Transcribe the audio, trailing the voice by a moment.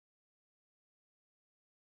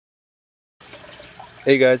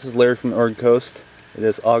Hey guys, this is Larry from the Oregon Coast. It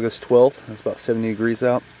is August 12th. It's about 70 degrees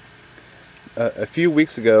out. A few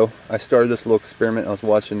weeks ago, I started this little experiment. I was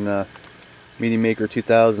watching Media Maker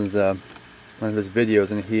 2000's one of his videos,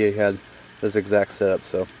 and he had this exact setup,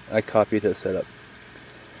 so I copied his setup.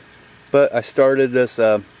 But I started this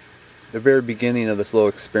the very beginning of this little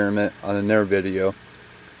experiment on another video.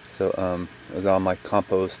 So it was on my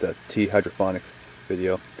compost tea hydroponic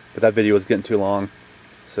video, but that video was getting too long,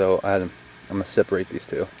 so I'm gonna separate these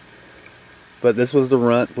two. But this was the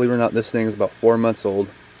runt. Believe it or not, this thing is about 4 months old.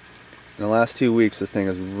 In the last 2 weeks, this thing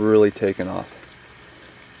has really taken off.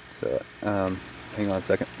 So hang on a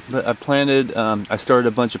second. But I started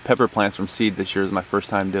a bunch of pepper plants from seed this year. Is my first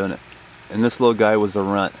time doing it, and this little guy was a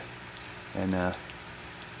runt, and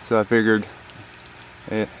so I figured,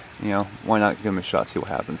 why not give him a shot, see what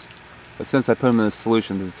happens. But since I put him in the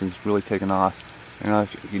solution, this thing's really taken off. And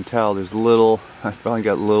if you can tell, I finally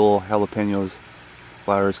got little jalapenos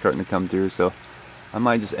flowers starting to come through, so I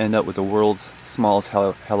might just end up with the world's smallest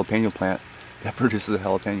jalapeno plant that produces a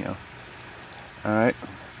jalapeno. Alright,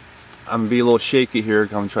 I'm going to be a little shaky here. I'm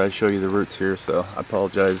going to try to show you the roots here, so I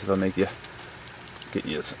apologize if I make you get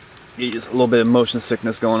you a little bit of motion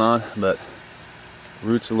sickness going on, but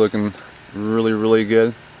roots are looking really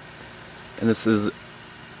good. And this is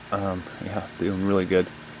doing really good.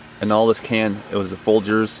 And all this can, it was a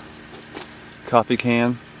Folgers coffee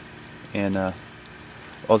can, and I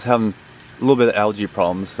was having a little bit of algae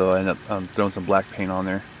problems, so I ended up throwing some black paint on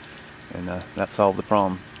there, and that solved the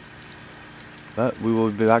problem. But we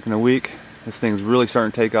will be back in a week. This thing's really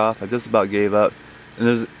starting to take off. I just about gave up,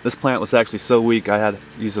 and this plant was actually so weak I had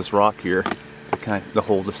to use this rock here to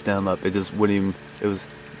hold the stem up. It just wouldn't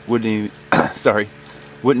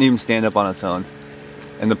even stand up on its own.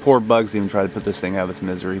 And the poor bugs even tried to put this thing out of its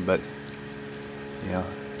misery, but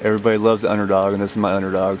everybody loves the underdog, and this is my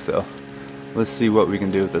underdog, so let's see what we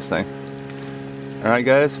can do with this thing. Alright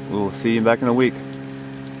guys, we'll see you back in a week.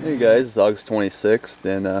 Hey guys, it's August 26th,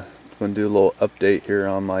 and I'm going to do a little update here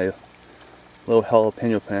on my little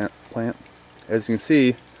jalapeno plant. As you can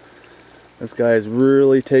see, this guy is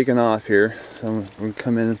really taking off here, so I'm going to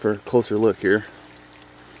come in for a closer look here.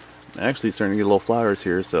 I'm actually starting to get little flowers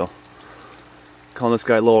here, so calling this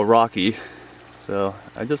guy a little Rocky. So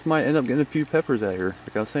I just might end up getting a few peppers out here.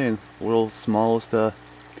 Like I was saying, world's smallest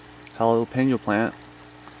jalapeno plant.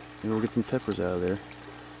 Maybe we'll get some peppers out of there.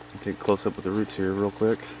 I'll take a close up with the roots here real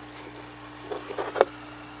quick.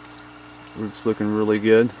 Roots looking really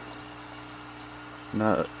good.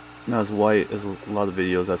 Not as white as a lot of the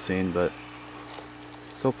videos I've seen, but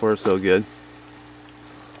so far so good.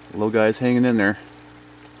 Little guy's hanging in there.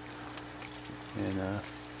 And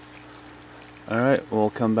alright,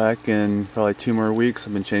 we'll come back in probably 2 more weeks.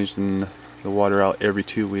 I've been changing the water out every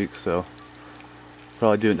 2 weeks, so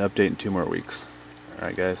probably do an update in 2 more weeks.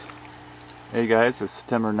 Alright guys. Hey guys, it's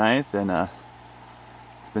September 9th, and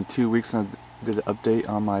it's been 2 weeks since I did an update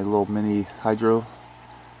on my little mini hydro.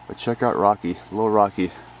 But check out Rocky, little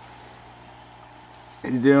Rocky.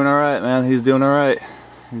 He's doing alright, man. He's doing alright.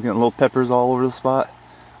 He's getting little peppers all over the spot.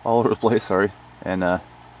 All over the place, sorry. And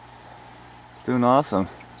it's doing awesome.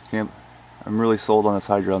 I'm really sold on this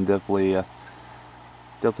hydro. I'm definitely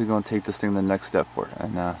going to take this thing to the next step for it.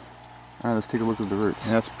 And alright, let's take a look at the roots.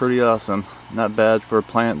 And that's pretty awesome. Not bad for a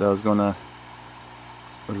plant that was gonna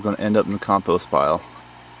end up in the compost pile.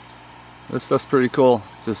 This stuff's pretty cool.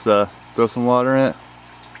 Just throw some water in it,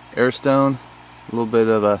 air stone, a little bit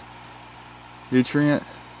of a nutrient,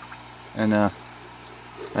 and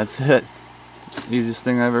that's it. Easiest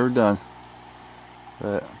thing I've ever done.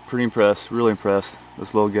 But pretty impressed, really impressed.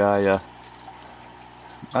 This little guy,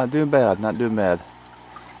 not doing bad.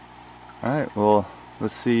 Alright, well,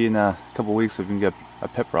 let's see in a couple weeks if we can get a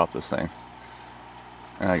pepper off this thing.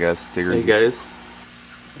 Alright guys, take it easy. Hey guys,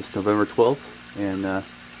 it's November 12th, and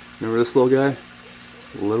remember this little guy?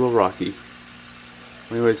 Little Rocky.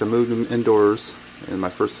 Anyways, I moved him indoors in my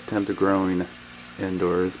first attempt at growing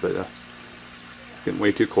indoors, but it's getting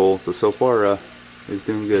way too cold, so far he's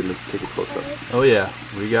doing good. Let's take a close up. Oh yeah,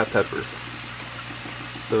 we got peppers.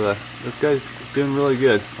 So this guy's doing really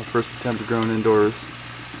good. My first attempt at growing indoors.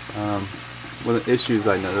 One of the issues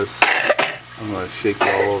I noticed, I'm going to shake it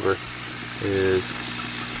all over, is,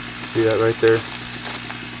 see that right there?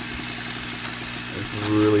 It's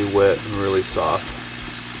really wet and really soft.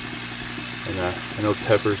 And I know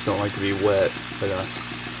peppers don't like to be wet, but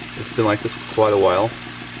it's been like this for quite a while.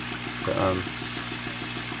 But,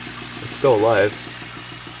 it's still alive,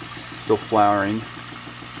 still flowering.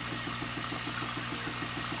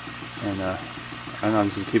 And I don't know, I'm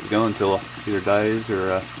just going to keep it going until it either dies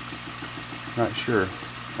or not sure.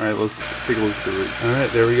 Alright, let's take a look at the roots.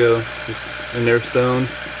 Alright, there we go. Just in there, stone,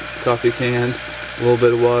 coffee can, a little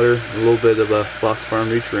bit of water, a little bit of Box Farm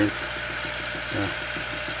nutrients.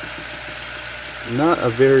 Not a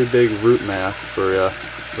very big root mass for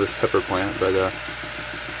this pepper plant, but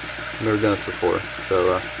I've never done this before.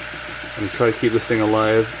 So I'm going to try to keep this thing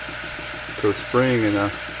alive till spring, and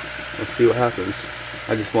we'll see what happens.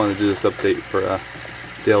 I just wanted to do this update for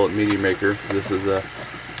Dale at Media Maker. This is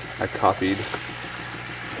I copied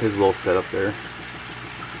his little setup there.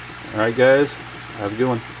 Alright guys, have a good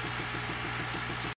one.